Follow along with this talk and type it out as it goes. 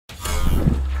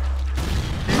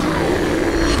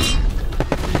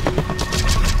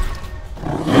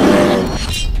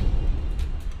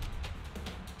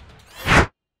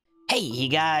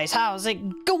Guys, how's it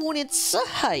going? It's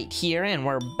Zahait here, and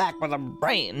we're back with a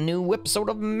brand new episode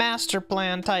of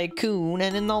Masterplan Tycoon.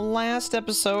 And in the last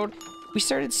episode, we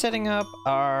started setting up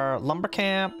our lumber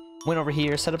camp, went over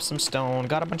here, set up some stone,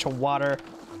 got a bunch of water.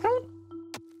 I don't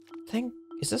think,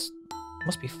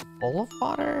 must be full of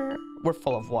water? We're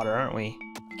full of water, aren't we?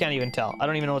 I can't even tell. I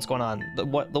don't even know what's going on. The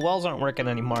wells aren't working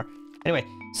anymore. Anyway,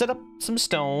 set up some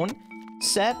stone,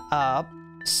 set up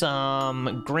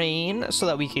some grain so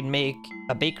that we can make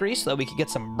a bakery, so that we could get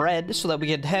some bread, so that we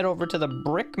could head over to the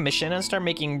brick mission and start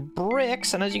making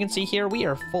bricks. And as you can see here, we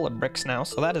are full of bricks now,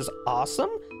 so that is awesome.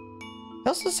 I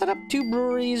also set up 2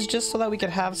 breweries just so that we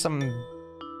could have some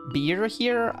beer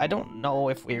here. I don't know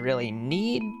if we really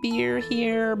need beer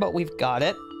here, but we've got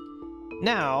it.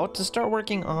 Now, to start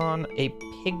working on a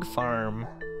pig farm.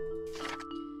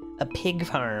 A pig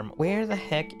farm. Where the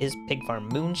heck is pig farm?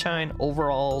 Moonshine,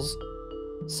 overalls,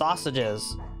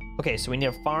 sausages. Okay, so we need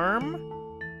a farm.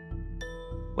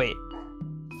 Wait.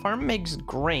 Farm makes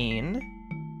grain.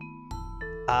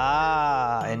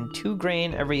 Ah, and 2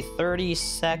 grain every 30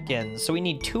 seconds. So we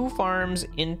need 2 farms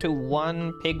into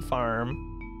 1 pig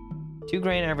farm. 2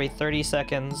 grain every 30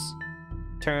 seconds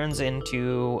turns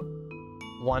into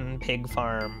 1 pig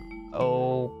farm.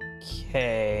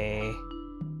 Okay.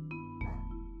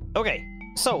 Okay,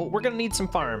 so we're gonna need some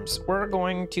farms. We're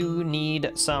going to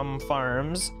need some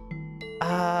farms.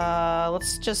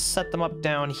 Let's just set them up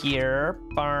down here.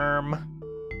 Farm.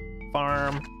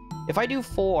 If I do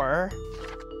 4,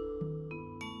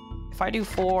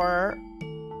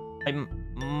 I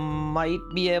might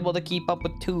be able to keep up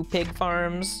with 2 pig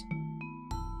farms.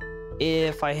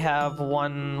 If I have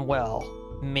 1 well,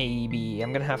 maybe.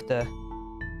 I'm gonna have to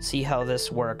see how this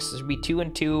works. This would be 2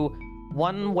 and 2.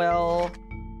 1 well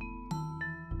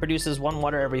produces 1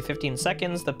 water every 15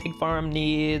 seconds. The pig farm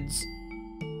needs,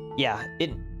 yeah,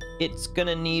 it's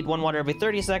gonna need 1 water every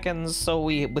 30 seconds. So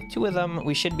with 2 of them,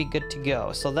 we should be good to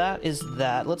go. So that is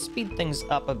that. Let's speed things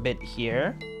up a bit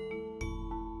here.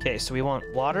 Okay, so we want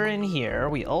water in here.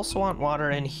 We also want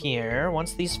water in here.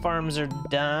 Once these farms are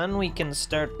done, we can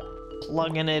start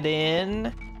plugging it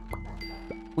in.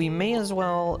 We may as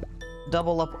well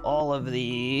double up all of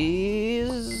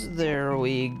these. There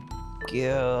we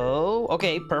go.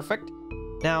 Okay, perfect.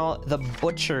 Now, the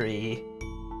butchery.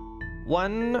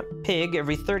 1 pig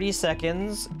every 30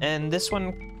 seconds, and this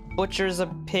one butchers a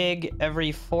pig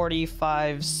every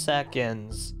 45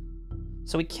 seconds.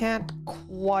 So we can't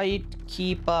quite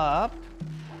keep up.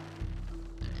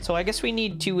 So I guess we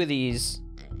need 2 of these.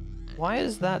 Why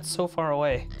is that so far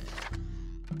away?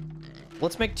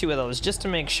 Let's make 2 of those just to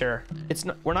make sure.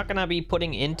 We're not gonna be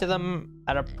putting into them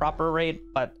at a proper rate,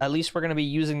 but at least we're gonna be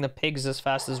using the pigs as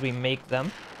fast as we make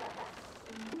them.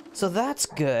 So that's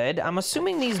good. I'm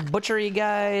assuming these butchery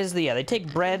guys, yeah, they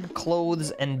take bread, clothes,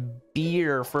 and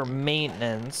beer for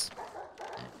maintenance.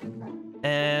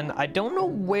 And I don't know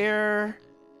where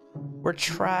we're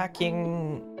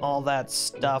tracking all that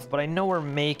stuff, but I know we're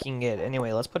making it.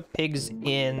 Anyway, let's put pigs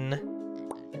in,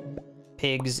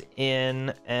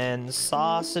 and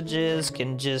sausages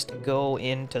can just go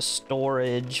into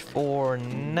storage for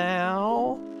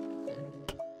now.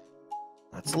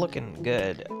 That's looking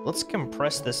good. Let's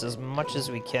compress this as much as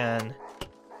we can.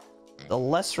 The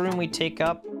less room we take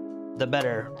up, the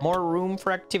better. More room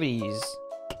for activities.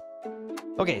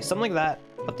 Okay, something like that.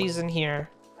 Put these in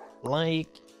here like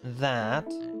that.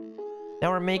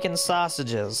 Now we're making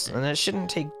sausages, and it shouldn't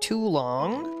take too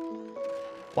long.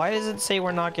 Why does it say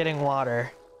we're not getting water?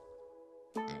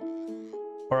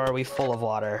 Or are we full of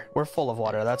water? We're full of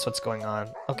water, that's what's going on.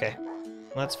 Okay,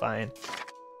 that's fine.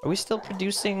 Are we still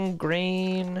producing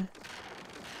grain?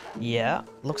 Yeah,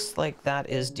 looks like that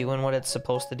is doing what it's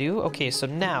supposed to do. Okay, so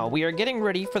now we are getting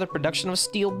ready for the production of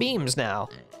steel beams now.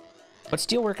 But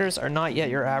steel workers are not yet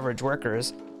your average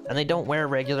workers, and they don't wear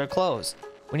regular clothes.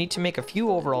 We need to make a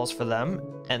few overalls for them,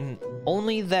 and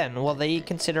only then will they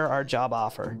consider our job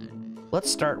offer. Let's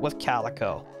start with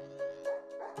calico.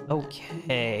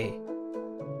 Okay.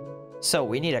 So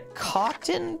we need a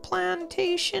cotton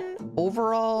plantation,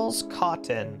 overalls,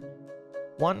 cotton.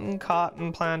 1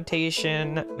 cotton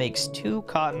plantation makes 2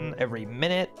 cotton every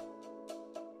minute.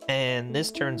 And this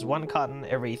turns 1 cotton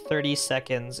every 30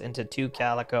 seconds into 2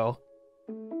 calico.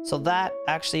 So that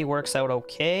actually works out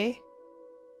okay.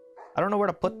 I don't know where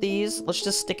to put these. Let's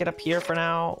just stick it up here for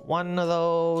now. 1 of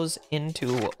those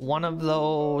into 1 of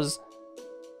those.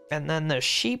 And then the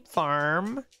sheep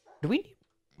farm. Do we need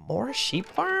more sheep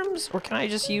farms? Or can I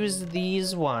just use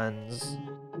these ones?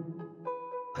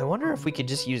 I wonder if we could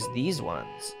just use these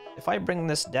ones. If I bring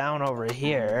this down over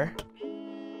here,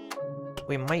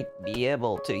 we might be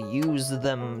able to use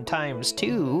them times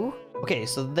 2. Okay,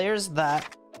 so there's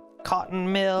that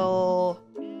cotton mill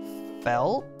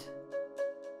felt.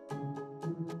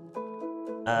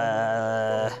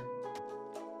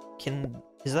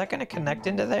 Is that gonna connect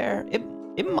into there? It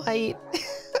might.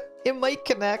 It might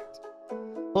connect.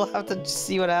 We'll have to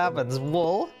see what happens.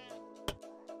 Wool.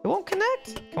 It won't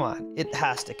connect? Come on, it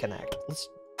has to connect. Let's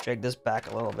drag this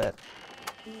back a little bit.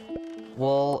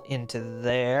 Wool into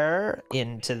there,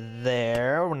 into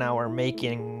there. Now we're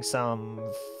making some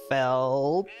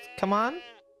felt. Come on.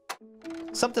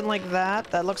 Something like that.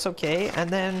 That looks okay. And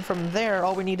then from there,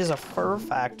 all we need is a fur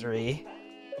factory.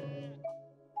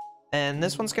 And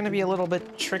this one's going to be a little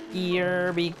bit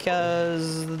trickier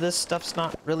because this stuff's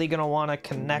not really going to want to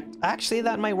connect. Actually,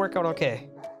 that might work out okay.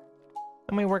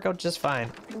 That might work out just fine.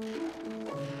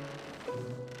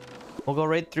 We'll go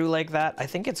right through like that. I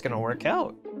think it's going to work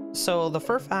out. So the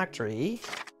fur factory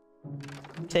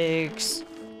takes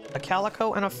a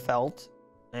calico and a felt.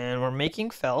 And we're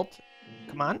making felt.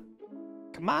 Come on.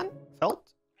 Come on. Felt.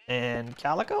 And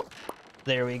calico.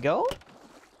 There we go.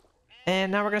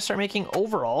 And now we're going to start making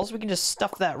overalls. We can just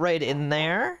stuff that right in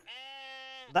there.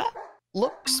 That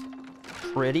looks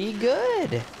pretty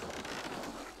good.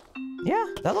 Yeah,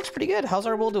 that looks pretty good. How's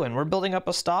our wool doing? We're building up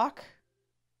a stock.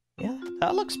 Yeah,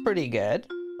 that looks pretty good.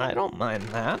 I don't mind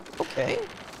that. Okay.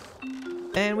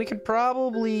 And we could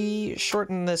probably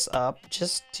shorten this up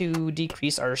just to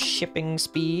decrease our shipping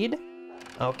speed.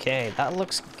 Okay, that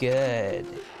looks good.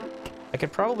 I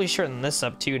could probably shorten this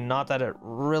up too, not that it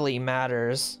really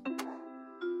matters.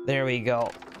 There we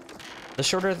go. The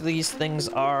shorter these things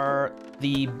are,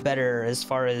 the better as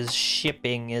far as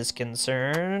shipping is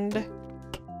concerned.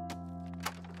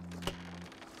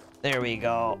 There we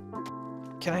go.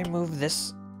 Can I move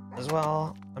this as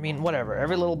well? I mean, whatever.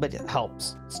 Every little bit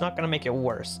helps. It's not going to make it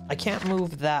worse. I can't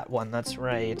move that one. That's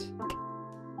right.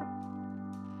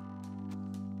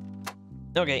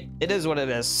 Okay, it is what it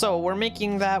is. So we're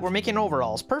making that. We're making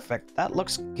overalls. Perfect. That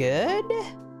looks good.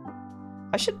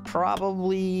 I should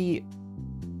probably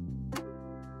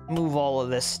move all of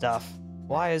this stuff.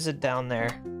 Why is it down there?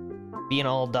 Being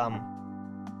all dumb.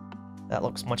 That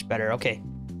looks much better. Okay.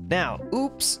 Now,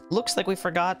 oops, looks like we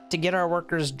forgot to get our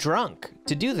workers drunk.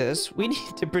 To do this, we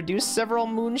need to produce several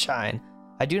moonshine.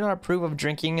 I do not approve of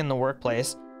drinking in the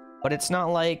workplace, but it's not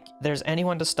like there's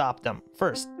anyone to stop them.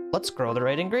 First, let's grow the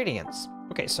right ingredients.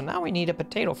 Okay, so now we need a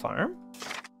potato farm.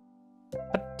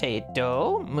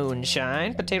 Potato,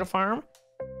 moonshine, potato farm.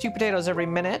 2 potatoes every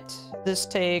minute. This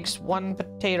takes 1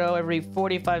 potato every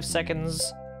 45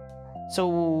 seconds.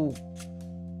 So,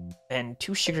 and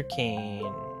 2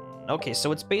 sugarcane. Okay,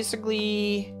 so it's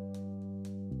basically...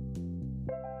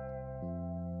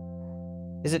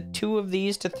 Is it 2 of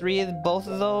these to 3 of both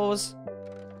of those?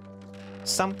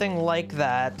 Something like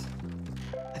that.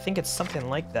 I think it's something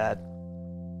like that.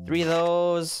 3 of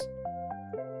those.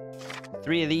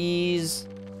 3 of these.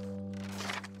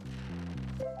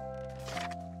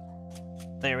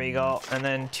 There we go. And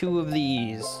then 2 of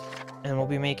these. And we'll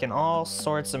be making all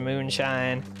sorts of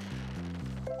moonshine.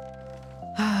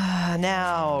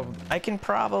 Now, I can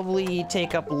probably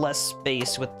take up less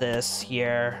space with this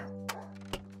here.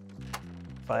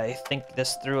 If I think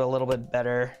this through a little bit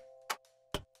better.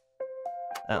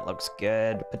 That looks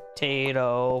good.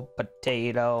 Potato,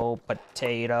 potato,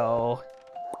 potato.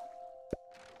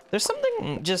 There's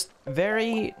something just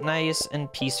very nice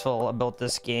and peaceful about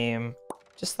this game.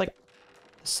 Just like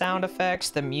the sound effects,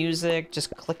 the music,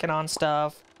 just clicking on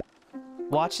stuff.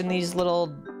 Watching these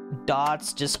little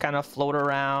dots just kind of float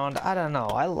around. I don't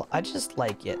know. I just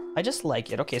like it. I just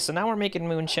like it. Okay, so now we're making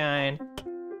moonshine.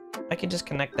 I can just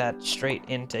connect that straight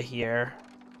into here.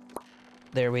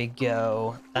 There we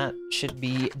go. That should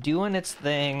be doing its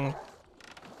thing.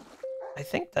 I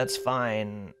think that's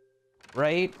fine,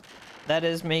 right? That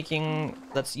is making,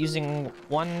 that's using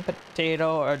 1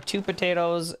 potato or 2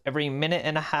 potatoes every minute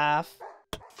and a half.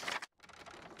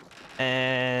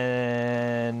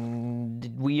 And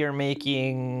we are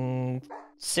making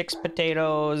 6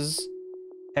 potatoes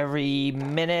every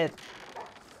minute.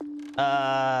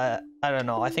 I don't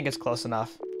know. I think it's close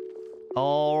enough.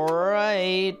 All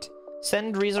right.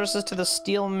 Send resources to the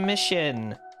steel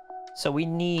mission. So we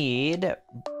need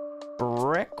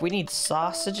brick. We need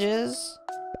sausages.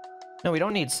 No, we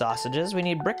don't need sausages. We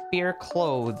need brick, beer,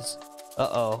 clothes.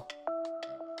 Uh-oh.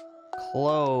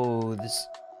 Clothes.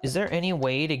 Is there any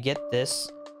way to get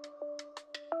this?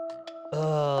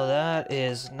 Oh, that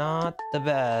is not the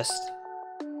best.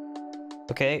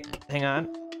 Okay, hang on.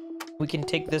 We can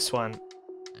take this one.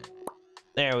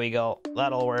 There we go.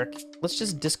 That'll work. Let's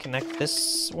just disconnect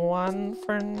this one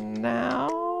for now.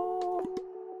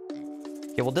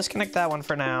 Okay, we'll disconnect that one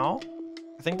for now.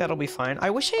 I think that'll be fine. I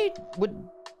wish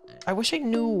I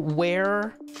knew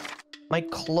where my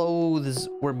clothes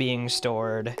were being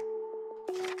stored.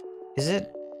 Is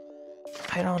it?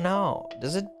 I don't know.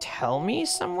 Does it tell me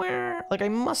somewhere? Like, I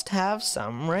must have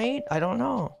some, right? I don't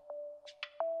know.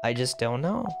 I just don't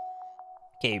know.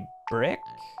 Okay, brick.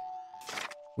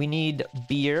 We need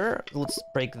beer. Let's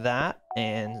break that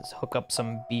and hook up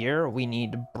some beer. We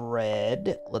need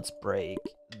bread. Let's break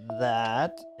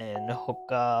that and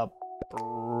hook up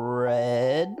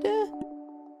bread.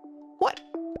 What?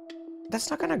 That's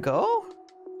not gonna go?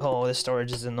 Oh, the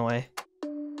storage is in the way.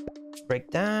 Break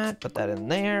that, put that in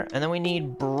there, and then we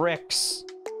need bricks.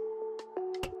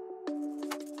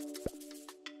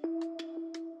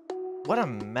 What a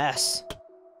mess.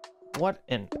 What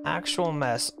an actual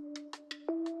mess.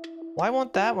 Why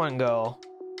won't that one go?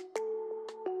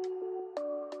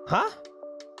 Huh?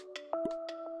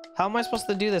 How am I supposed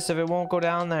to do this if it won't go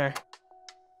down there?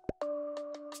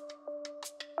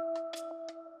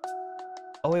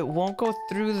 Oh, it won't go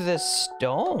through this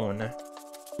stone.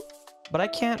 But I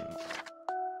can't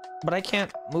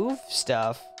move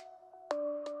stuff.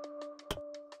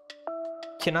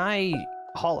 Can I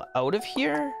haul out of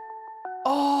here?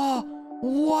 Oh,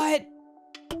 what?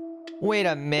 Wait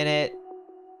a minute.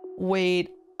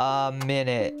 Wait a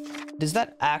minute. Does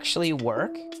that actually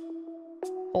work?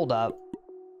 Hold up.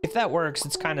 If that works,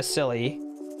 it's kind of silly.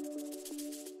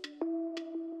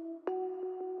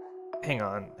 Hang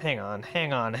on.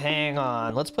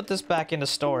 Let's put this back into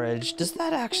storage. Does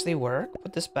that actually work?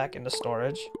 Put this back into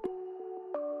storage.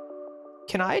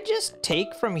 Can I just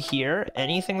take from here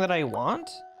anything that I want?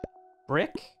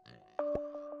 Brick?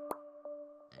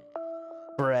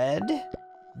 Bread?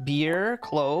 Beer?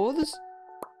 Clothes?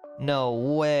 No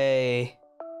way.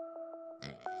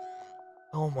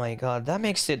 Oh my god, that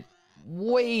makes it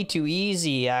way too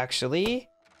easy, actually.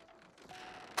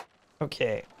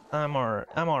 Okay, I'm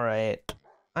alright.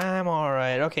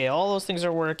 Okay, all those things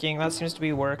are working. That seems to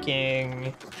be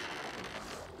working.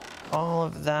 All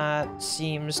of that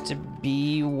seems to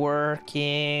be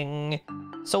working.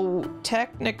 So,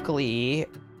 technically,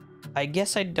 I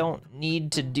guess I don't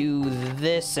need to do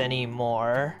this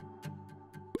anymore.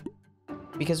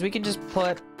 Because we can just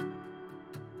put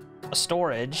a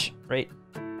storage right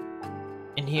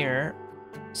in here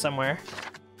somewhere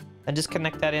and just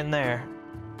connect that in there.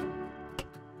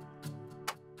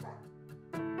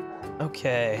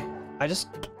 Okay,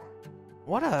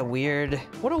 what a weird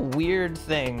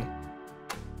thing.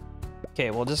 Okay,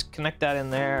 we'll just connect that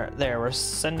in there. There, we're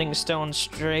sending stone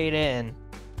straight in.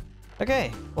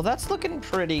 Okay, well that's looking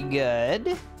pretty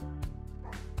good.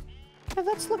 Yeah,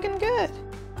 that's looking good.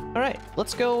 All right,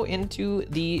 let's go into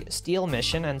the steel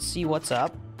mission and see what's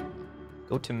up.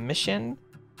 Go to mission.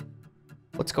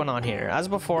 What's going on here? As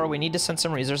before, we need to send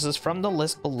some resources from the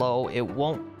list below. It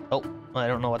won't... Oh, I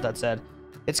don't know what that said.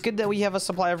 It's good that we have a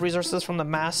supply of resources from the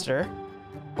master,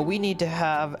 but we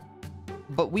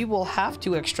will have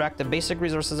to extract the basic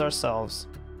resources ourselves.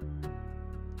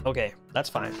 Okay, that's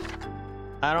fine.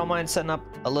 I don't mind setting up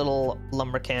a little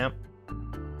lumber camp.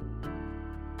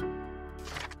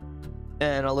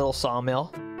 And a little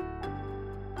sawmill.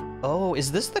 Oh,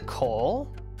 is this the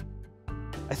coal?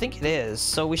 I think it is.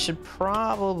 So we should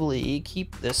probably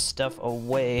keep this stuff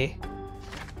away.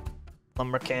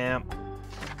 Lumber camp.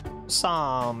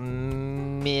 Sawmill.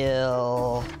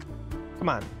 Come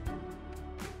on.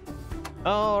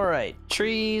 All right.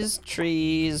 Trees,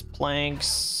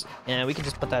 planks. And we can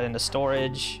just put that into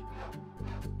storage.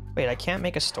 Wait, I can't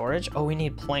make a storage? Oh, we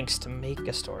need planks to make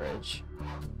a storage.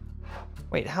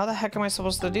 Wait, how the heck am I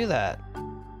supposed to do that?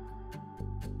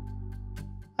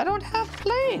 I don't have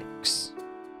planks.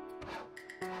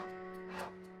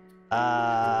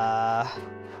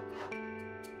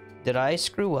 Did I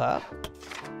screw up?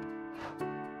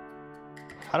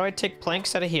 How do I take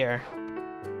planks out of here?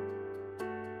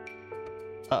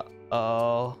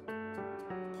 Uh-oh.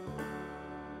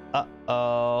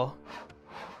 Uh-oh.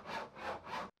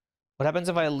 What happens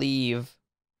if I leave?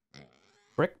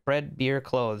 Brick, bread, beer,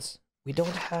 clothes. We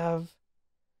don't have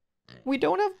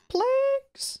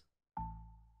planks.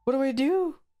 What do I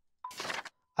do?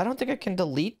 I don't think I can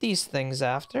delete these things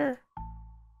after.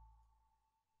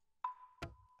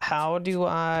 How do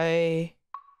I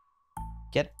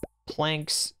get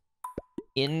planks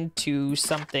into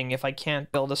something if I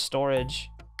can't build a storage?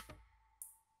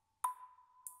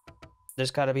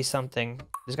 There's gotta be something.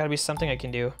 There's gotta be something I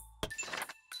can do.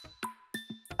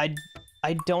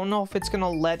 I don't know if it's gonna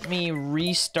let me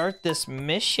restart this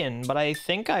mission, but I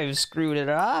think I've screwed it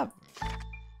up.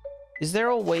 Is there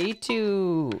a way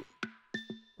to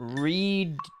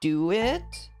redo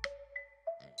it?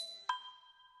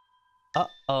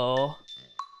 Uh-oh.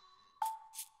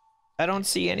 I don't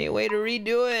see any way to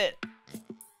redo it.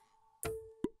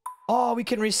 Oh, we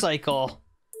can recycle.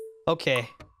 Okay.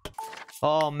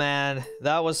 Oh man,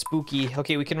 that was spooky.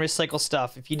 Okay, we can recycle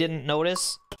stuff. If you didn't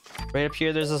notice, right up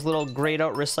here, there's this little grayed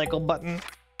out recycle button.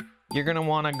 You're gonna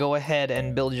wanna go ahead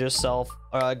and build yourself,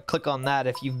 click on that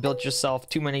if you've built yourself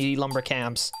too many lumber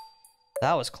camps.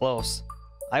 That was close.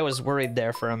 I was worried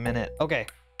there for a minute. Okay,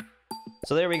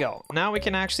 so there we go. Now we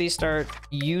can actually start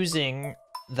using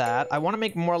that. I wanna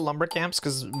make more lumber camps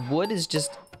because wood is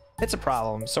just, it's a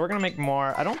problem. So we're gonna make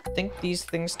more. I don't think these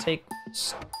things take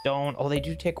stone. Oh, they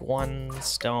do take 1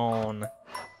 stone.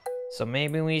 So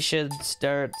maybe we should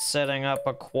start setting up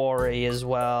a quarry as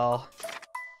well.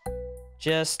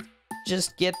 Just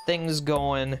get things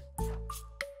going.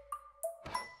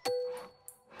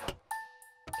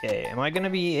 Okay, am I gonna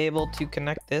be able to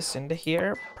connect this into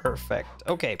here? Perfect.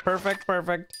 Okay, perfect.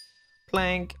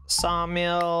 Plank,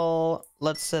 sawmill.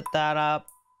 Let's set that up.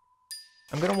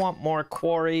 I'm gonna want more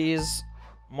quarries.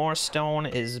 More stone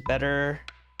is better.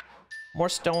 More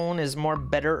stone is more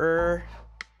betterer.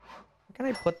 Where can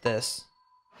I put this?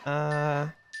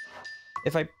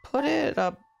 If I put it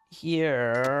up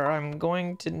here, I'm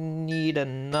going to need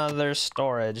another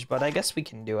storage, but I guess we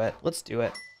can do it. Let's do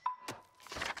it.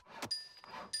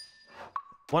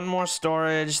 1 more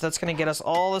storage. That's gonna get us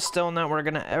all the stone that we're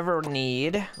gonna ever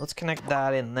need. Let's connect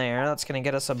that in there. That's gonna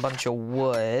get us a bunch of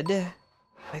wood.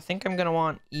 I think I'm gonna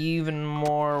want even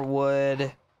more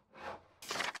wood.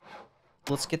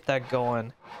 Let's get that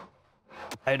going.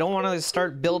 I don't want to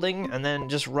start building and then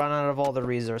just run out of all the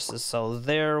resources. So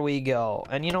there we go.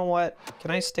 And you know what?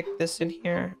 Can I stick this in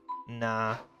here?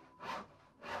 Nah.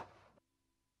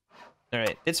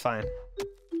 Alright, it's fine.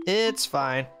 It's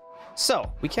fine.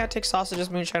 So, we can't take sausages,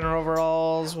 moonshine, or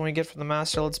overalls when we get from the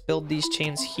master. Let's build these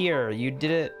chains here. You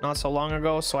did it not so long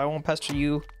ago, so I won't pester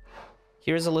you.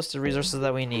 Here's a list of resources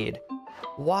that we need.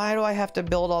 Why do I have to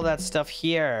build all that stuff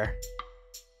here?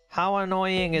 How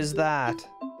annoying is that?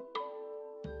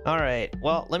 Alright,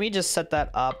 well, let me just set that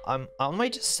up. I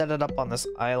might just set it up on this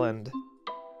island.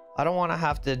 I don't want to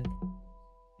have to...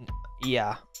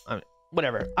 Yeah,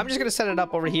 whatever. I'm just going to set it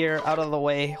up over here, out of the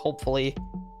way, hopefully.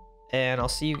 And I'll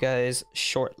see you guys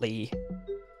shortly.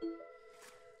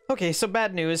 Okay, so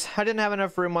bad news. I didn't have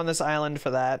enough room on this island for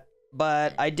that.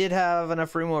 But I did have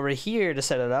enough room over here to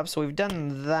set it up, so we've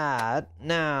done that.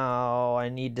 Now I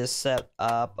need to set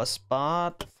up a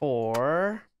spot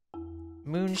for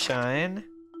moonshine.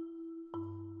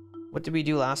 What did we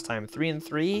do last time? 3 and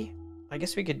 3? I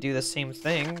guess we could do the same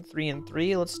thing. 3 and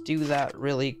 3. Let's do that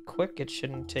really quick. It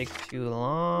shouldn't take too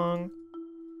long.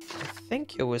 I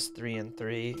think it was 3 and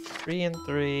 3. 3 and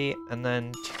 3, and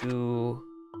then 2.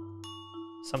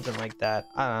 Something like that.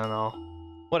 I don't know.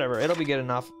 Whatever, it'll be good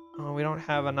enough. Oh, we don't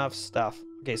have enough stuff.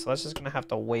 Okay, so that's just gonna have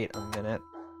to wait a minute.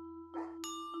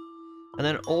 And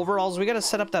then overalls, we gotta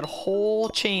set up that whole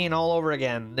chain all over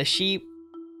again. The sheep,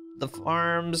 the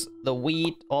farms, the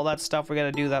wheat, all that stuff. We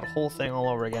gotta do that whole thing all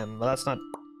over again. But that's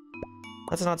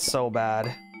not so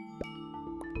bad.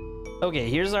 Okay,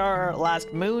 here's our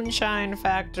last moonshine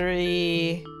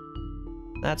factory.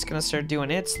 That's gonna start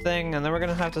doing its thing, and then we're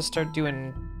gonna have to start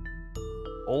doing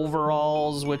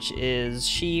overalls, which is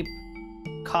sheep,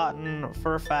 cotton,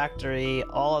 fur factory,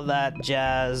 all of that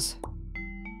jazz.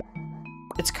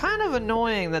 It's kind of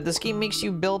annoying that this game makes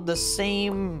you build the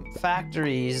same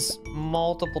factories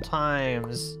multiple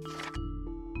times.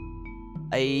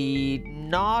 I'm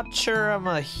not sure I'm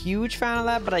a huge fan of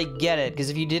that, but I get it,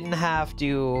 because if you didn't have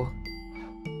to,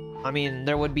 I mean,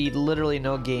 there would be literally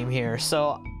no game here.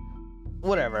 So,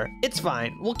 whatever. It's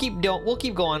fine. We'll keep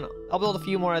going. I'll build a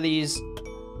few more of these.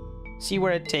 See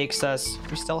where it takes us.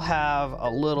 We still have a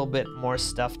little bit more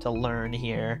stuff to learn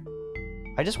here.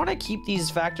 I just want to keep these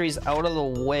factories out of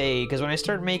the way, because when I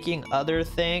start making other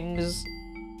things,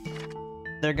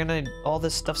 all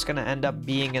this stuff's gonna end up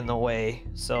being in the way.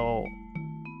 So,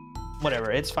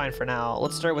 whatever. It's fine for now.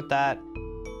 Let's start with that.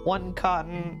 1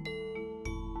 cotton.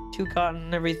 2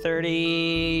 cotton every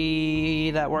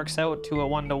 30. That works out to a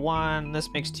 1-to-1. This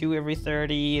makes 2 every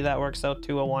 30. That works out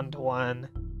to a 1-to-1.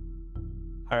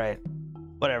 Alright.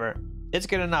 Whatever. It's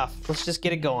good enough. Let's just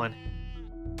get it going.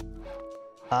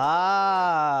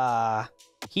 Ah.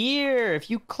 Here, if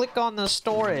you click on the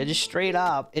storage straight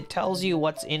up, it tells you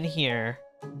what's in here.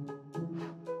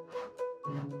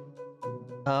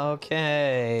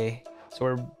 Okay. So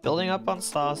we're building up on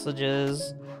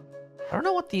sausages. I don't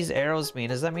know what these arrows mean.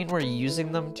 Does that mean we're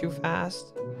using them too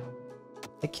fast?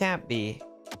 It can't be.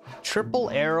 Triple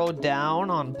arrow down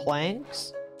on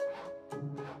planks?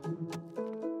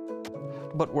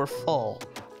 But we're full.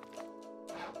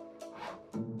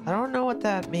 I don't know what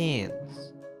that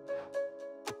means.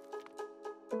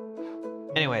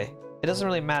 Anyway, it doesn't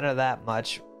really matter that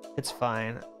much. It's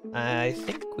fine. I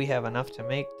think we have enough to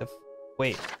make the...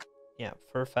 Wait. Yeah,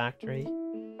 fur factory.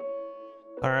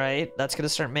 Alright, that's gonna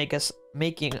start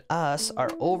making us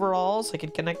our overalls. I can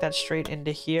connect that straight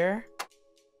into here.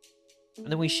 And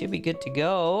then we should be good to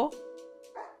go.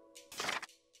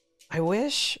 I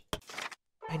wish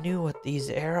I knew what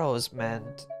these arrows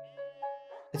meant.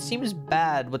 It seems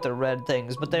bad with the red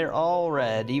things, but they're all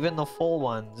red, even the full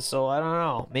ones, so I don't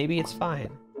know. Maybe it's fine.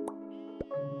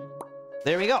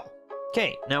 There we go.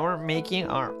 Okay, now we're making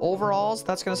our overalls.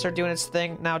 That's gonna start doing its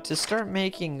thing. Now to start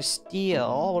making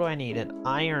steel, what do I need? An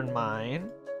iron mine.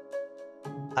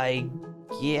 I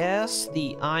guess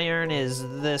the iron is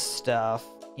this stuff.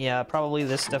 Yeah, probably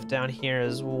this stuff down here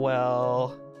as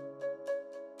well.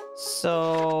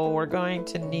 So we're going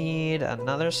to need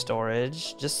another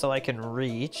storage just so I can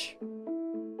reach.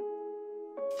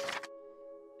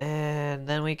 And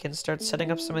then we can start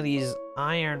setting up some of these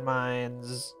iron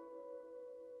mines.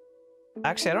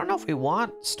 Actually, I don't know if we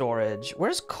want storage.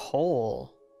 Where's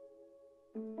coal?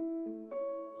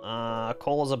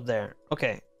 Coal's up there.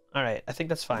 Okay. All right. I think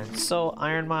that's fine. So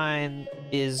iron mine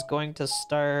is going to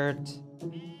start...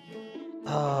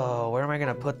 Oh, where am I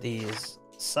going to put these?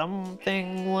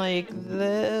 Something like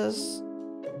this.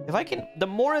 If I can, the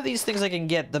more of these things I can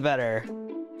get, the better.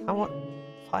 I want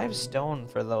 5 stone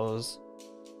for those.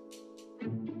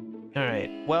 All right.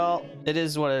 Well, it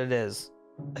is what it is.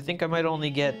 I think I might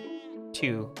only get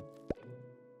 2.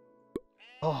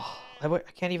 Oh, I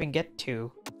can't even get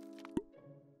 2.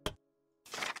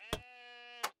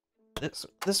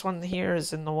 This one here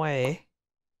is in the way.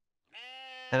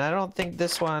 And I don't think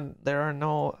this one, there are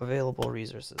no available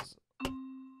resources.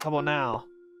 How about now?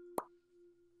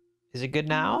 Is it good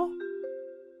now?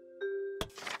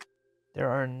 There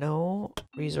are no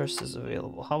resources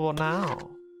available. How about now?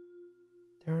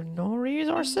 There are no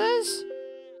resources?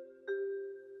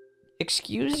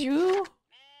 Excuse you?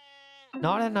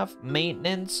 Not enough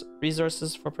maintenance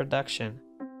resources for production.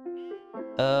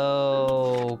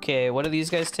 Okay, what do these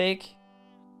guys take?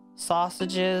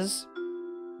 Sausages,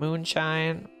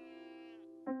 moonshine,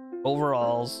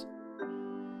 overalls.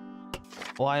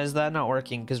 Why is that not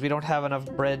working? Because we don't have enough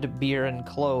bread, beer, and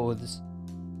clothes.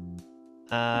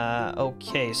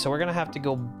 Okay, so we're gonna have to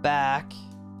go back.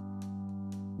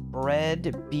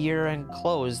 Bread, beer, and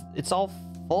clothes. It's all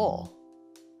full.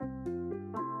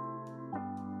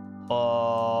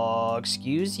 Oh,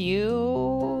 excuse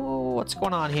you? What's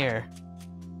going on here?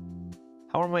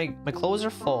 How are my clothes are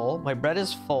full, my bread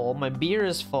is full, my beer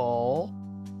is full.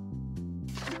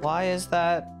 Why is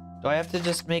that? Do I have to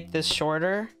just make this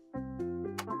shorter?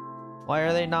 Why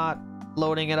are they not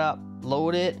loading it up?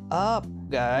 Load it up,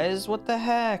 guys. What the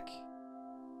heck?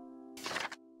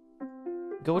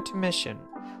 Go to mission.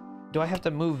 Do I have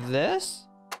to move this?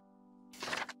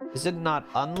 Is it not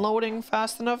unloading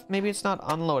fast enough? Maybe it's not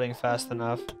unloading fast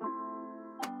enough.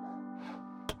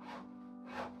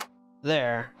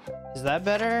 There. Is that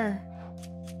better?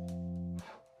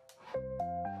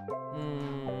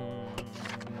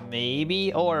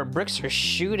 Maybe. Oh, our bricks are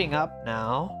shooting up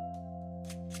now.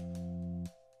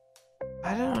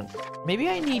 I don't... Maybe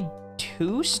I need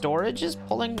 2 storages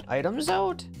pulling items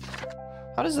out?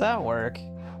 How does that work?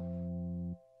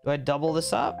 Do I double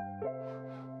this up?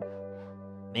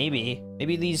 Maybe.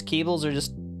 Maybe these cables are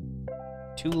just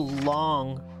too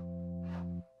long.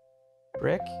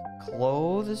 Brick,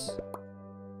 clothes.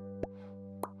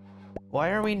 Why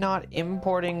are we not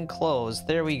importing clothes?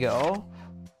 There we go.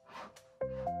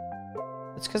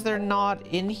 It's because they're not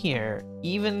in here,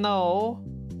 even though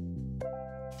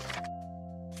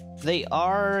they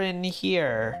are in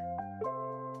here.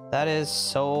 That is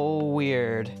so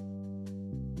weird.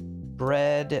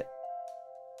 Bread.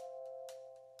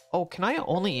 Oh, can I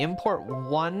only import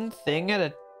 1 thing at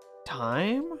a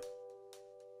time?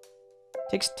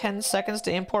 Takes 10 seconds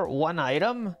to import 1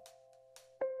 item?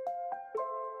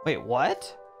 Wait,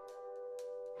 what?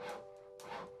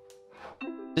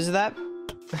 Is that...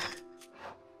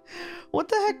 What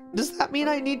the heck? Does that mean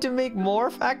I need to make more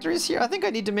factories here? I think I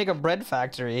need to make a bread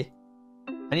factory.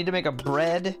 I need to make a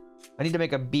bread, I need to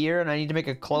make a beer, and I need to make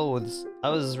a clothes. I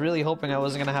was really hoping I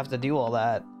wasn't gonna have to do all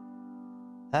that.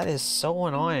 That is so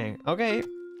annoying. Okay.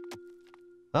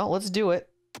 Well, let's do it.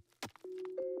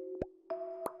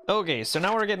 Okay, so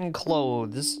now we're getting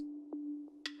clothes.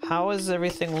 How is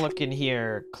everything looking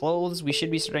here? Clothes we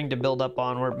should be starting to build up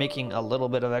on. We're making a little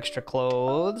bit of extra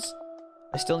clothes.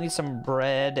 I still need some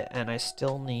bread, and I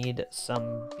still need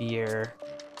some beer.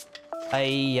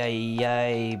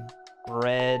 Ay.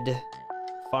 Bread.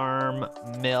 Farm.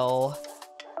 Mill.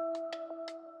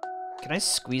 Can I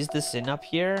squeeze this in up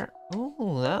here?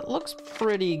 Oh, that looks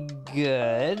pretty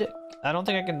good. I don't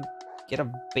think I can get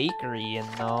a bakery in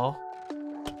though.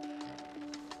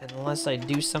 Unless I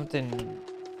do something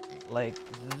like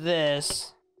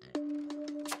this.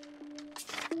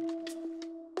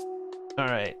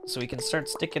 Alright, so we can start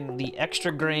sticking the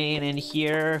extra grain in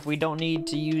here if we don't need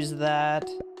to use that.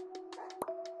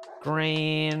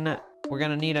 Grain. We're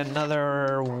gonna need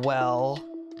another well.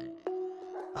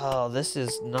 Oh, this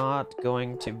is not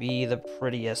going to be the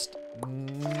prettiest.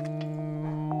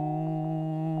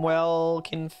 Well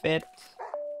can fit.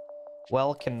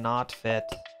 Well cannot fit.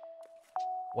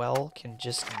 Well can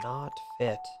just not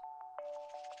fit.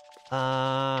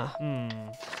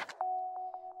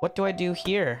 What do I do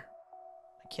here?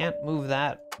 I can't move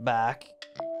that back.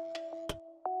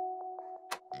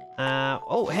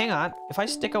 Oh, hang on. If I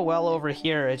stick a well over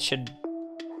here, it should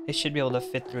be able to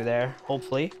fit through there,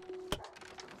 hopefully.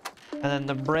 And then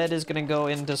the bread is gonna go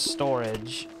into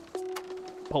storage.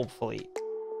 Hopefully.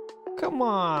 Come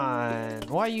on.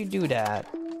 Why you do that?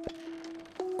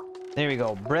 There we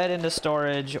go. Bread into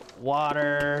storage.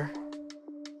 Water.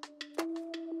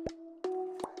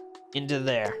 Into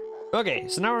there. Okay,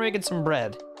 so now we're making some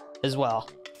bread as well.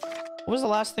 What was the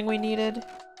last thing we needed?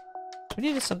 We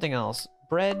needed something else.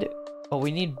 Bread. Oh,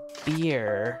 we need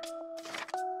beer.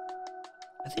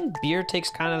 I think beer takes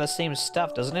kind of the same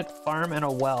stuff, doesn't it? Farm and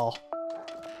a well.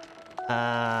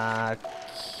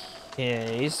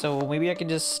 Okay, so maybe I can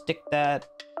just stick that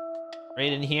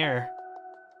right in here.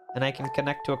 And I can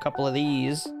connect to a couple of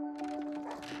these.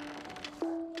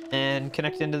 And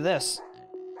connect into this.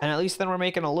 And at least then we're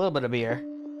making a little bit of beer.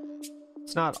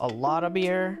 It's not a lot of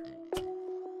beer.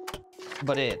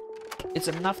 But it's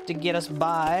enough to get us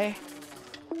by.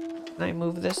 Can I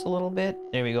move this a little bit?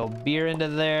 There we go. Beer into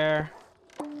there.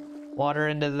 Water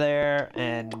into there.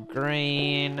 And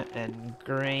grain. And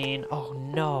grain. Oh,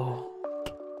 no.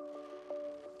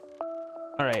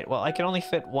 Alright, well, I can only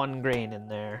fit one grain in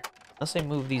there. Unless I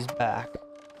move these back.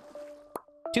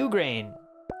 2 grain.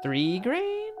 3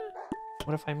 grain?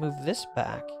 What if I move this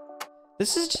back?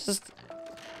 This is just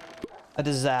a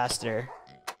disaster.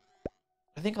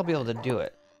 I think I'll be able to do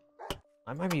it.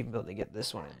 I might be able to get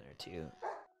this one in there too.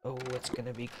 Oh, it's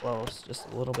gonna be close. Just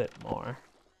a little bit more.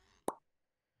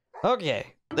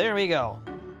 Okay, there we go.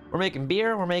 We're making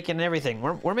beer, we're making everything.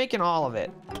 We're making all of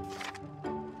it.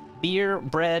 Beer,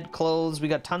 bread, clothes, we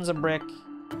got tons of brick.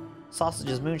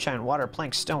 Sausages, moonshine, water,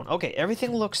 plank, stone. Okay,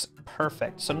 everything looks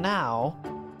perfect. So now,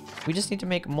 we just need to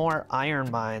make more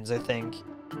iron mines, I think.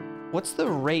 What's the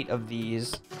rate of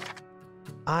these?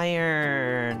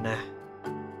 Iron.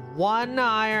 1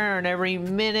 iron every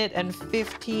minute and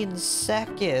 15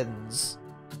 seconds.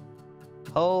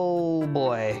 Oh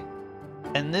boy.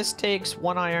 And this takes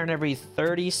 1 iron every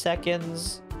 30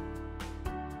 seconds.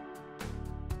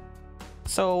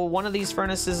 So one of these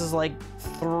furnaces is like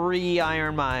 3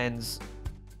 iron mines.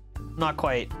 Not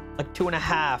quite. Like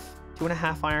 2.5.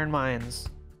 2.5 iron mines.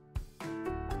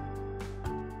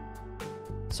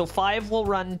 So 5 will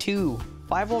run 2.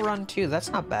 5 will run 2. That's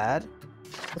not bad.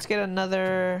 Let's get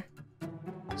another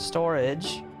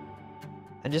storage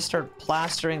and just start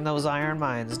plastering those iron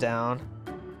mines down.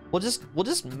 We'll just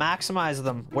maximize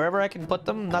them. Wherever I can put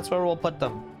them, that's where we'll put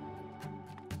them.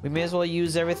 We may as well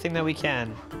use everything that we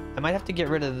can. I might have to get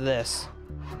rid of this.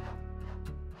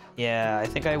 Yeah, I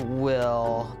think I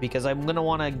will, because I'm gonna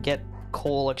want to get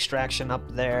coal extraction up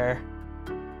there.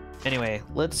 Anyway,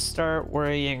 let's start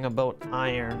worrying about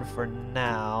iron for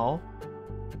now.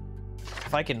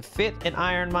 If I can fit an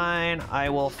iron mine, I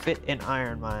will fit an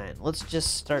iron mine. Let's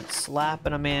just start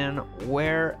slapping them in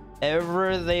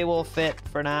wherever they will fit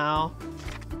for now.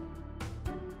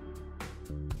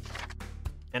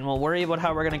 And we'll worry about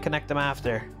how we're going to connect them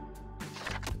after.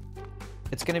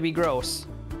 It's going to be gross.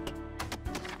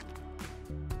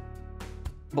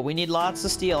 But we need lots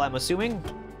of steel, I'm assuming.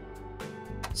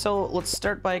 So let's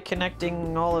start by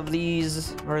connecting all of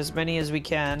these, or as many as we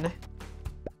can.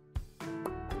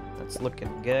 That's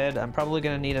looking good. I'm probably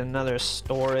gonna need another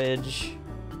storage.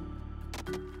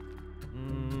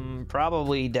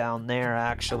 Probably down there,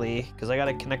 actually, because I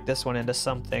gotta connect this one into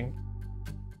something.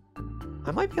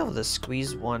 I might be able to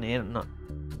squeeze one in.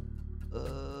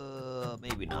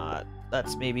 Maybe not.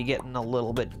 That's maybe getting a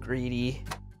little bit greedy.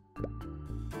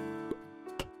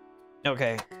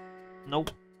 Okay.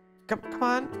 Nope. Come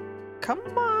on. Come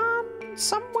on.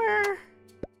 Somewhere.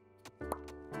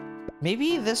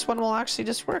 Maybe this one will actually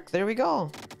just work. There we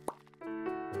go.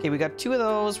 Okay, we got 2 of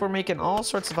those. We're making all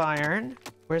sorts of iron.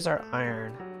 Where's our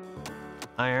iron?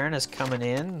 Iron is coming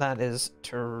in. That is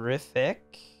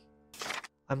terrific.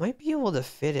 I might be able to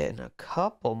fit in a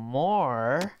couple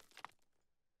more.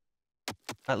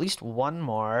 At least 1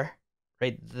 more.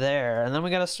 right there. And then we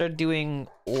gotta start doing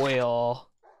oil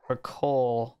or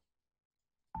coal.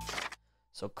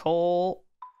 So coal,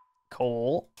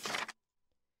 coal,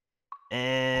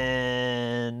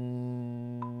 and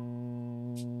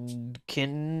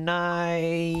can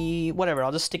I, whatever,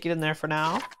 I'll just stick it in there for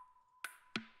now.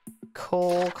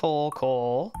 Coal, coal,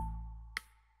 coal.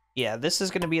 Yeah, this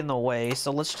is gonna be in the way,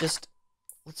 so let's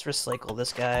recycle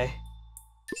this guy.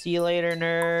 See you later,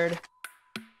 nerd.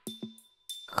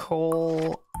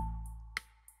 Coal,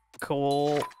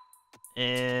 coal,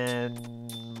 and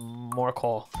more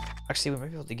coal. Actually, we might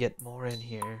be able to get more in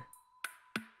here.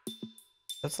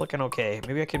 That's looking okay.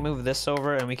 Maybe I can move this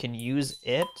over and we can use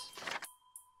it.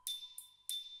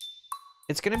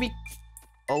 It's gonna be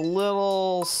a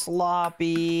little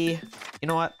sloppy. You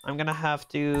know what? I'm gonna have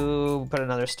to put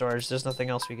another storage. There's nothing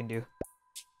else we can do.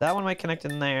 That one might connect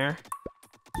in there.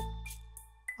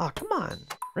 Oh, come on.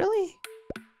 Really?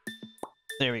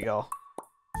 There we go.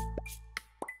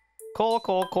 Coal,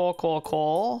 coal, coal, coal,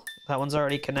 coal. That one's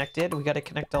already connected. We gotta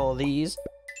connect all of these.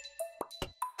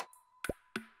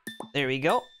 There we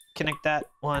go. Connect that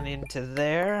one into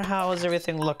there. How is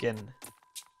everything looking?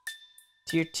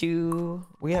 Tier 2.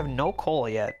 We have no coal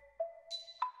yet.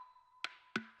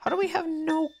 How do we have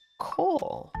no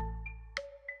coal?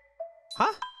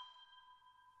 Huh?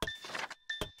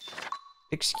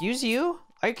 Excuse you?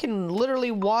 I can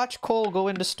literally watch coal go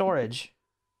into storage.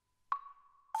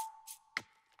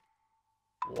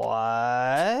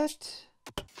 What?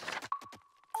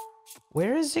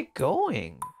 Where is it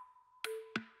going?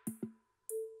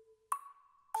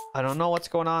 I don't know what's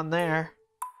going on there.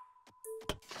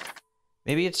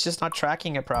 Maybe it's just not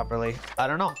tracking it properly. I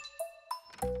don't know.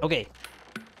 Okay.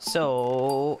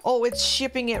 So... Oh, it's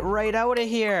shipping it right out of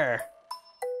here.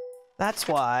 That's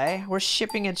why. We're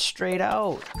shipping it straight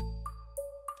out.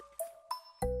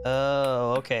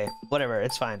 Oh, okay. Whatever,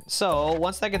 it's fine. So,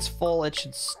 once that gets full, it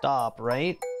should stop,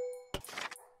 right?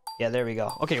 Yeah, there we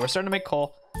go. Okay, we're starting to make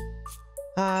coal.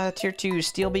 Tier 2,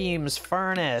 steel beams,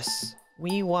 furnace.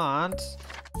 We want...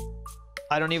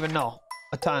 I don't even know.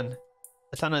 A ton.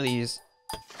 A ton of these.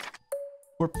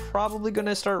 We're probably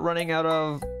gonna start running out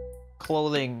of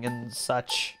clothing and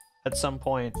such at some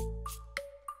point.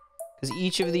 Because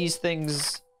each of these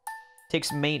things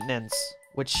takes maintenance,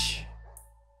 which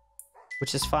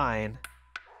is fine.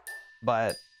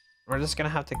 But we're just gonna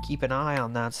have to keep an eye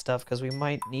on that stuff because we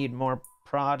might need more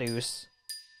produce.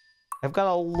 I've got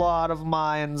a lot of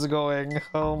mines going.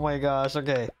 Oh my gosh,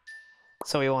 okay.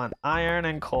 So we want iron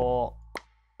and coal.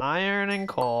 Iron and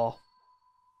coal.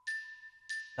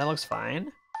 That looks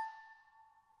fine.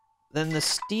 Then the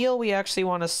steel we actually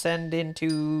want to send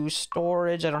into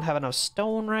storage. I don't have enough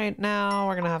stone right now.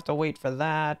 We're gonna have to wait for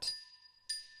that.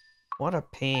 What a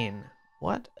pain.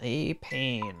 What a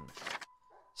pain.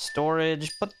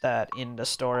 Storage, put that into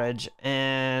storage.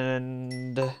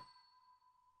 And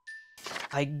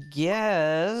I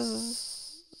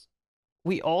guess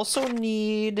we also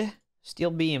need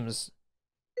steel beams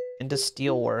into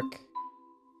steel work.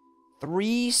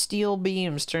 3 steel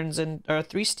beams turns in, or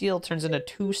 3 steel turns into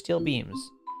 2 steel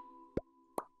beams.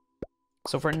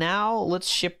 So for now, let's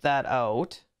ship that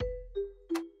out.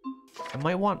 I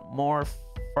might want more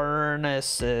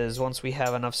furnaces once we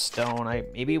have enough stone.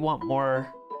 Maybe we want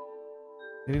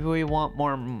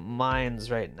more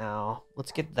mines right now.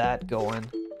 Let's get that going.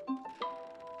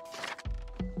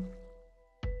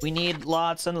 We need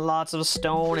lots and lots of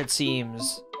stone, it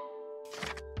seems.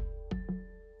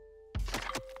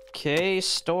 Okay,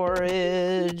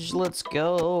 storage, let's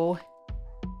go.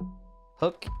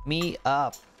 Hook me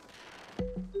up.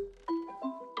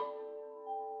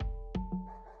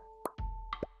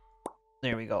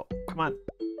 There we go. Come on.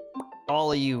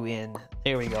 All of you in.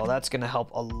 There we go. That's gonna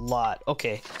help a lot.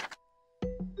 Okay.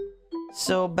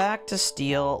 So back to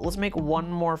steel. Let's make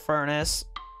one more furnace.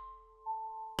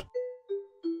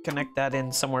 Connect that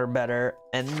in somewhere better.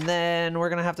 And then we're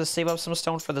gonna have to save up some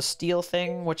stone for the steel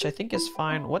thing, which I think is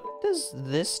fine. What does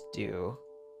this do?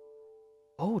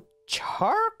 Oh,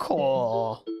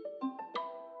 charcoal.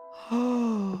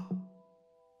 Oh.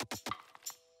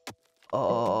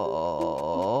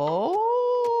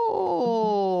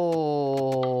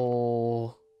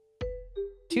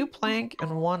 2 plank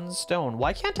and 1 stone.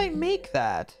 Why can't I make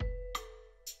that?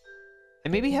 I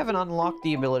maybe haven't unlocked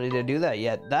the ability to do that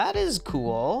yet. That is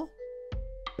cool.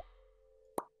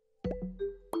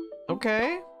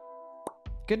 Okay.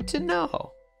 Good to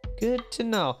know. Good to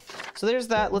know. So there's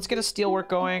that. Let's get a steelwork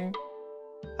going.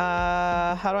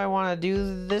 How do I want to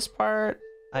do this part?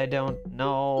 I don't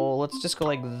know. Let's just go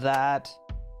like that.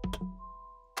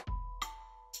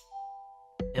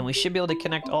 And we should be able to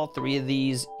connect all 3 of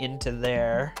these into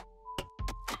there.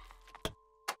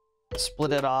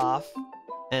 split it off,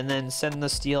 and then send the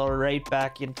steel right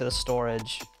back into the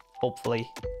storage. Hopefully.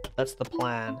 That's the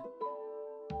plan.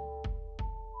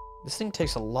 This thing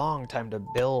takes a long time to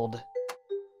build.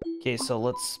 Okay, so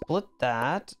let's split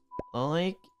that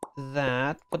like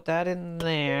that. Put that in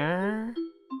there.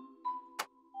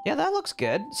 Yeah, that looks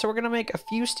good. So we're gonna make a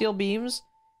few steel beams.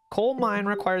 Coal mine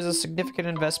requires a significant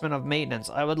investment of maintenance.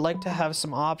 I would like to have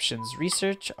some options.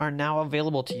 Research are now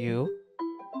available to you.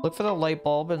 Look for the light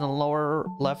bulb in the lower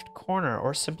left corner,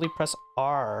 or simply press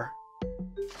R.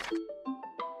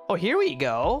 Oh, here we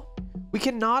go. We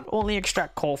can not only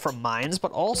extract coal from mines,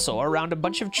 but also around a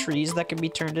bunch of trees that can be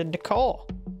turned into coal.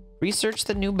 Research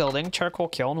the new building, charcoal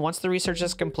kiln. Once the research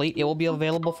is complete, it will be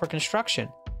available for construction.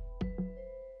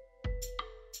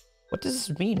 What does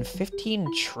this mean? 15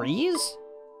 trees?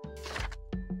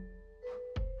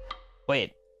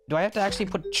 Wait, do I have to actually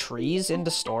put trees into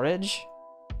storage?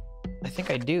 I think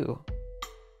I do.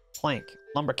 Plank,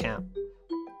 lumber camp.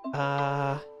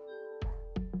 How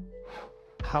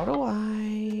do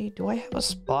I have a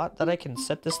spot that I can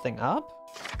set this thing up?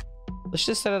 Let's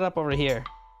just set it up over here.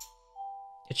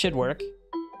 It should work.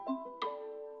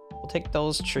 We'll take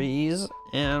those trees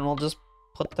and we'll just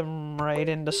put them right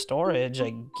into storage,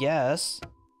 I guess.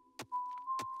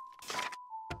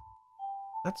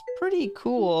 That's pretty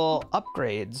cool.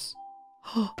 Upgrades.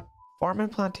 Farm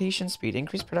and plantation speed.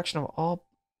 Increase production of all...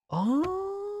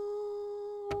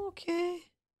 Oh, okay.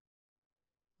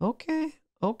 Okay.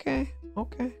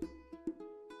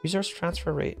 Resource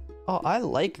transfer rate. Oh, I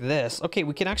like this. Okay,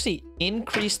 we can actually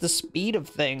increase the speed of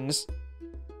things.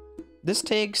 This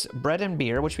takes bread and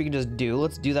beer, which we can just do.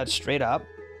 Let's do that straight up.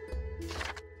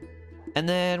 And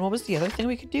then what was the other thing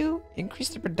we could do? Increase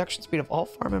the production speed of all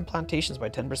farm and plantations by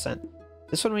 10%.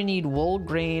 This one we need wool,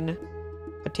 grain,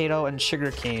 potato, and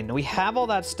sugarcane. We have all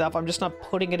that stuff. I'm just not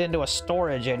putting it into a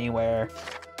storage anywhere.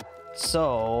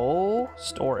 So,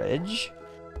 storage.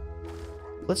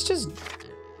 Let's just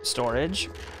storage.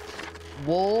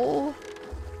 Wool,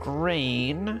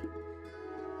 grain.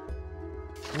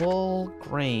 Wool,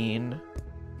 grain.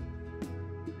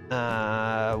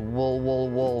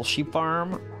 Wool, sheep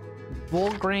farm.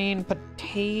 Wool, grain,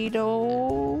 potatoes.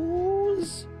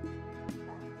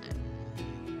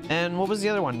 And what was the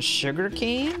other one?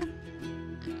 Sugarcane?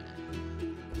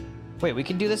 Wait, we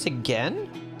can do this again?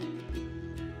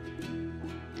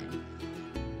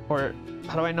 Or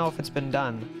how do I know if it's been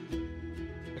done?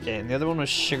 Okay, and the other one was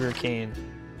sugarcane.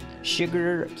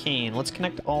 Sugarcane. Let's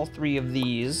connect all three of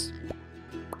these.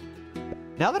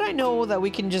 Now that I know that we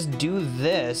can just do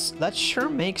this, that sure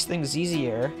makes things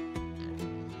easier.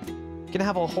 You can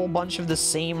have a whole bunch of the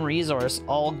same resource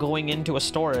all going into a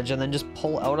storage and then just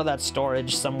pull out of that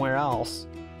storage somewhere else.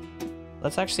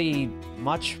 That's actually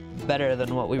much better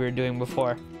than what we were doing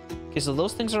before. Okay, so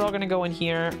those things are all gonna go in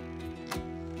here.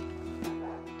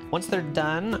 Once they're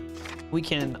done, we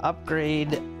can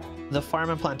upgrade the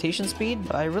farm and plantation speed,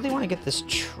 but I really want to get this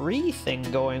tree thing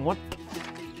going.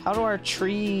 How do our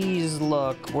trees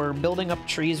look? We're building up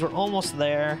trees, we're almost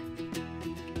there.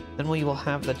 Then we will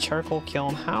have the charcoal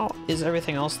kiln. How is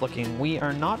everything else looking? We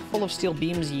are not full of steel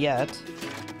beams yet.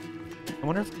 I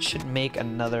wonder if we should make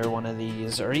another one of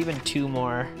these, or even two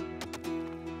more.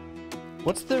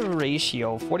 What's the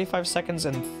ratio? 45 seconds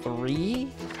and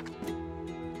 3?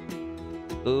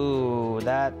 Ooh,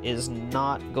 that is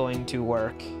not going to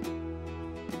work.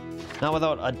 Not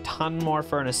without a ton more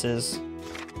furnaces.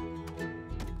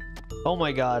 Oh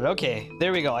my god, okay,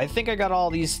 there we go. I think I got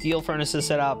all these steel furnaces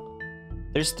set up.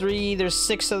 There's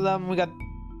 6 of them. We got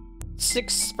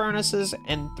 6 furnaces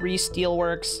and 3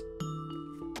 steelworks.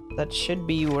 That should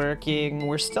be working.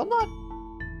 We're still not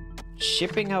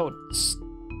shipping out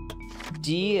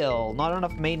steel. Not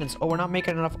enough maintenance. Oh, we're not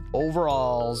making enough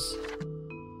overalls.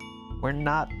 We're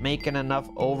not making enough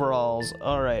overalls.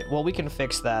 Alright, well, we can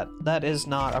fix that. That is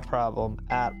not a problem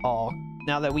at all.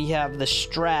 Now that we have the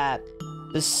strat,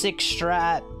 the 6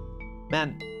 strat.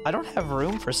 Man, I don't have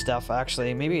room for stuff,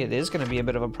 actually. Maybe it is going to be a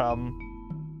bit of a problem.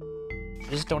 I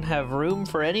just don't have room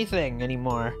for anything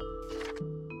anymore.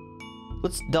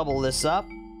 Let's double this up.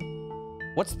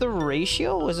 What's the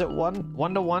ratio? Is it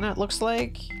 1 to 1, it looks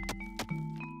like?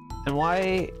 And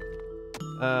why...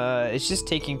 it's just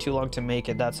taking too long to make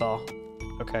it, that's all.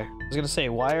 Okay. I was gonna say,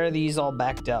 why are these all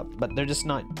backed up? But they're just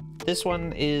not... This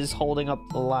one is holding up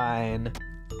the line.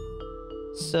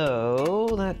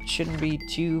 So, that shouldn't be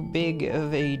too big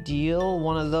of a deal.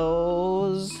 One of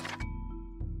those.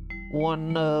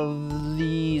 One of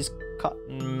these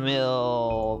cotton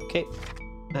mill. Okay.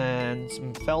 And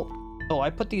some felt. Oh, I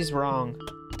put these wrong.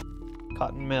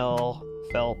 Cotton mill,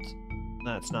 felt.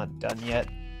 That's not done yet.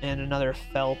 And another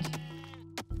felt.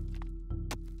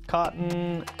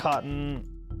 cotton, cotton,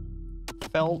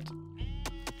 felt,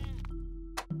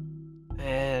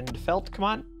 and felt, come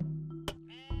on.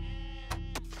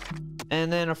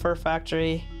 And then a fur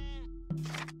factory.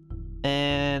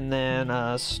 And then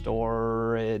a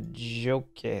storage.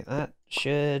 Okay, that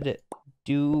should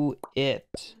do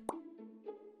it.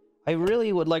 I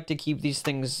really would like to keep these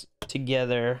things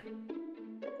together,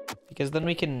 because then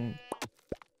we can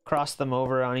cross them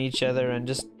over on each other and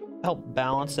just help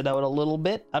balance it out a little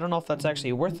bit. I don't know if that's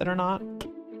actually worth it or not,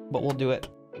 but we'll do it.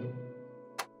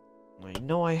 I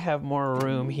know I have more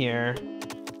room here.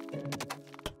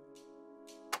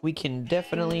 We can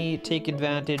definitely take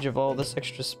advantage of all this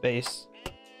extra space.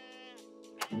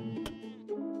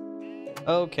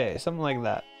 Okay, something like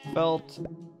that. Felt.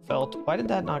 Why did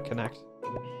that not connect?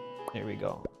 Here we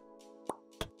go.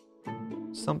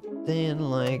 Something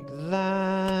like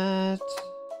that.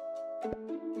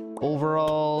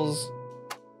 Overalls.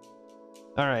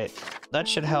 Alright, that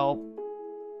should help.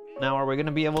 Now, are we going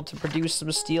to be able to produce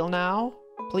some steel now?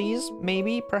 Please?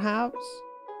 Maybe? Perhaps?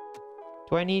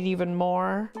 Do I need even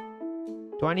more?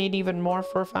 Do I need even more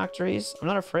fur factories? I'm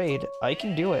not afraid. I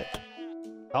can do it.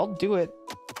 I'll do it.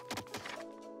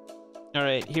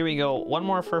 Alright, here we go. One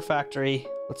more fur factory.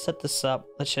 Let's set this up.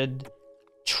 That should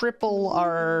triple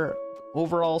our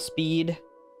overall speed.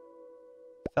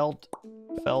 Felt.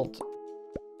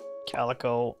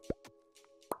 Calico.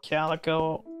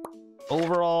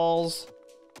 Overalls.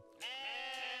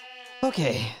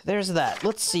 Okay, there's that.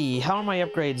 Let's see. How are my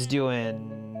upgrades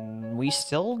doing? We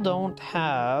still don't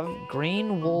have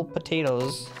grain, wool,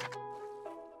 potatoes.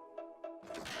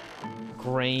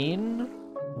 Grain,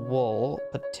 wool,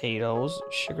 potatoes,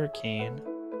 sugarcane.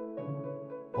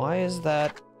 Why is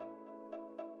that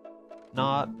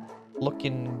not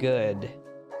looking good?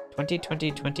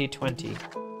 2020, 2020.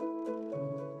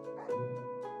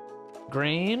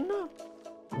 Grain,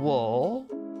 wool,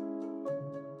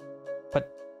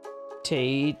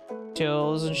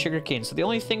 potatoes, and sugarcane. So the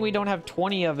only thing we don't have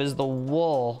 20 of is the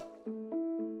wool.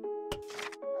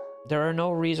 There are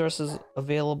no resources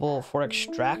available for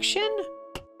extraction?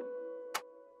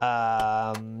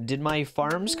 Did my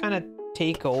farms kind of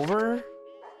take over?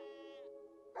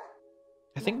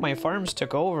 I think my farms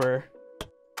took over.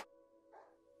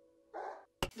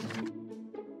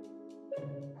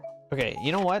 Okay,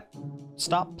 you know what?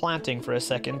 Stop planting for a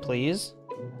second, please.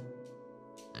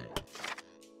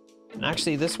 And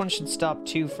actually, this one should stop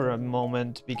too for a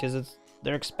moment, because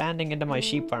they're expanding into my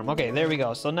sheep farm. Okay, there we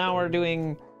go. So now we're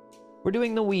doing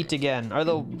the wheat again, or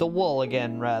the wool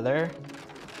again, rather.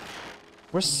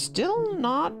 We're still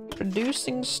not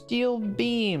producing steel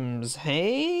beams,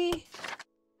 hey?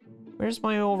 Where's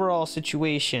my overall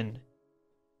situation?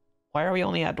 Why are we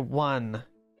only at 1?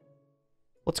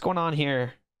 What's going on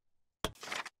here?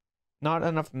 Not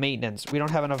enough maintenance. We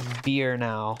don't have enough beer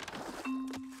now.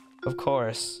 Of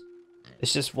course.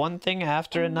 It's just one thing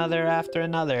after another after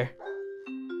another.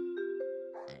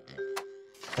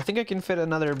 I think I can fit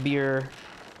another beer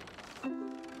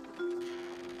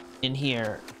in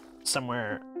here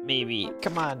somewhere, maybe.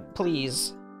 Come on,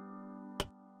 please.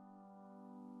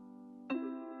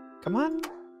 Come on.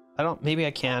 Maybe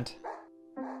I can't.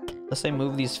 Unless I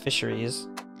move these fisheries.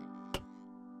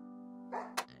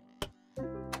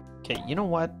 Okay, you know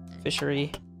what?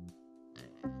 Fishery.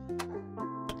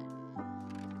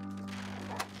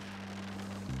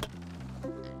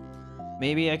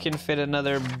 Maybe I can fit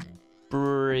another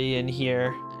brewery in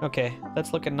here. Okay,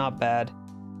 that's looking not bad.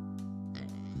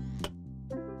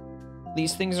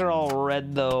 These things are all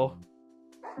red, though.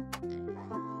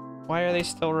 Why are they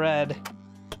still red?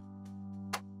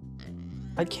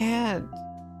 I can't.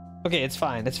 Okay, it's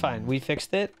fine. It's fine. We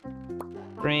fixed it.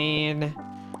 Grain.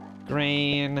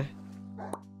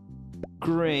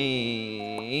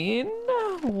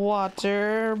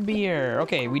 Water. Beer.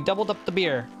 Okay, we doubled up the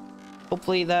beer.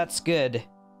 Hopefully that's good.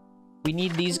 We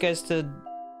need these guys to...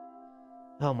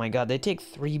 Oh my god, they take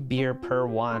 3 beer per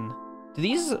one. Do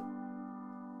these...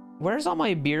 Where's all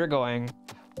my beer going?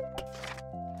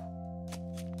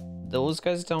 Those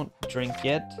guys don't drink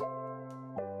it.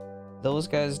 Those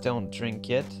guys don't drink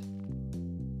it.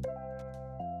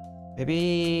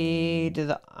 Maybe... Do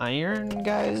the iron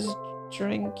guys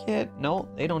drink it? No,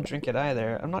 they don't drink it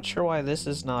either. I'm not sure why this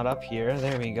is not up here.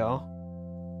 There we go.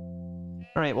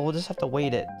 Alright, well, we'll just have to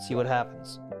wait it, see what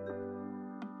happens.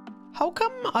 How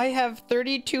come I have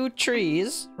 32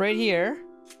 trees right here,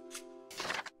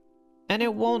 and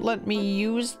it won't let me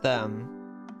use them?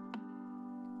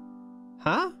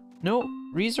 Huh? No,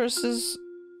 resources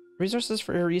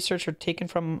for research are taken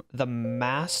from the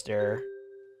master.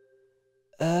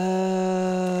 Oh.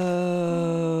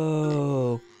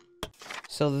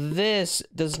 So this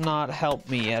does not help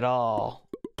me at all.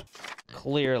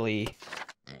 Clearly.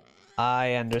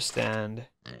 I understand.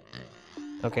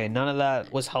 Okay, none of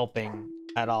that was helping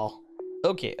at all.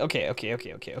 Okay.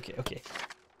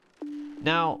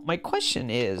 Now, my question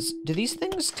is, do these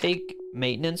things take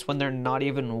maintenance when they're not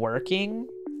even working?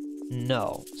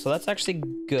 No. So that's actually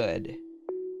good.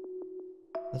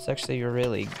 That's actually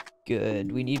really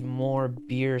good. We need more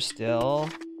beer still.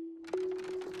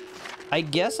 I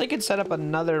guess I could set up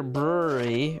another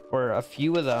brewery, or a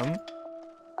few of them,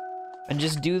 and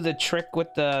just do the trick with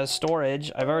the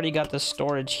storage. I've already got the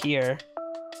storage here.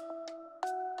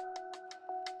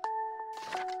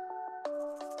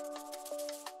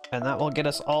 And that will get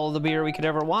us all the beer we could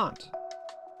ever want.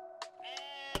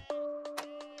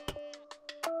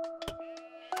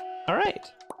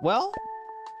 Alright, well,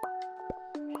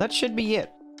 that should be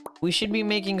it. We should be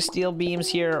making steel beams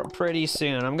here pretty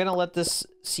soon. I'm gonna let this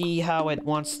see how it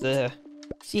wants to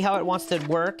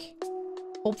work.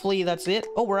 Hopefully that's it.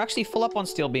 Oh, we're actually full up on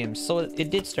steel beams, so it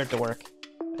did start to work.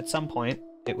 At some point,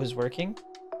 it was working.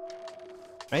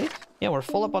 Right? Yeah, we're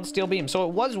full up on steel beams, so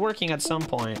it was working at some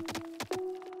point.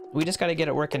 We just gotta get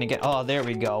it working again. Oh, there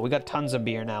we go. We got tons of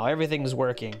beer now. Everything's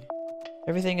working.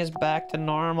 Everything is back to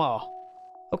normal.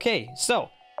 Okay, so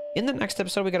in the next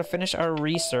episode, we gotta finish our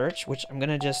research, which I'm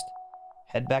gonna just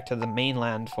head back to the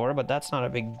mainland for, but that's not a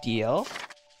big deal.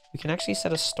 We can actually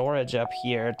set a storage up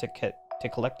here to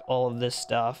collect all of this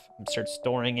stuff and start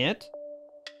storing it.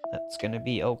 That's gonna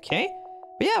be okay.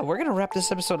 But yeah, we're gonna wrap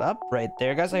this episode up right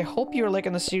there, guys. I hope you're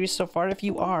liking the series so far. If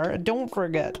you are, don't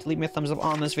forget to leave me a thumbs up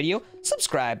on this video.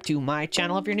 Subscribe to my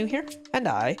channel if you're new here, and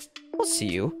I will see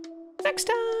you next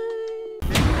time.